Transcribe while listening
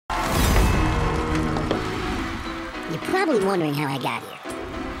probably wondering how I got here.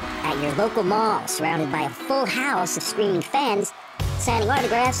 At your local mall, surrounded by a full house of screaming fans, signing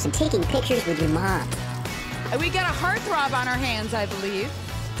autographs and taking pictures with your mom. We got a heartthrob on our hands, I believe.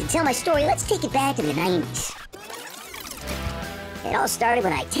 To tell my story, let's take it back to the 90s. It all started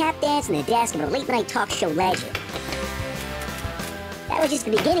when I tap danced in the desk of a late-night talk show legend. That was just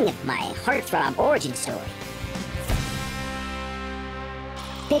the beginning of my heartthrob origin story.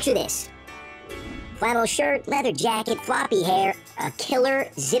 Picture this. Flannel shirt, leather jacket, floppy hair, a killer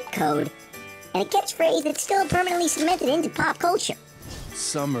zip code, and a catchphrase that's still permanently cemented into pop culture.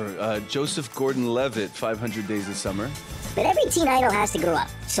 Summer. Joseph Gordon-Levitt, 500 Days of Summer. But every teen idol has to grow up,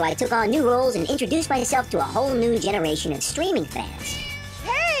 so I took on new roles and introduced myself to a whole new generation of streaming fans.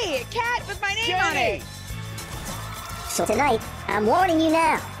 Hey, a cat with my name on it! So tonight, I'm warning you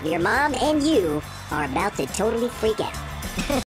now, your mom and you are about to totally freak out.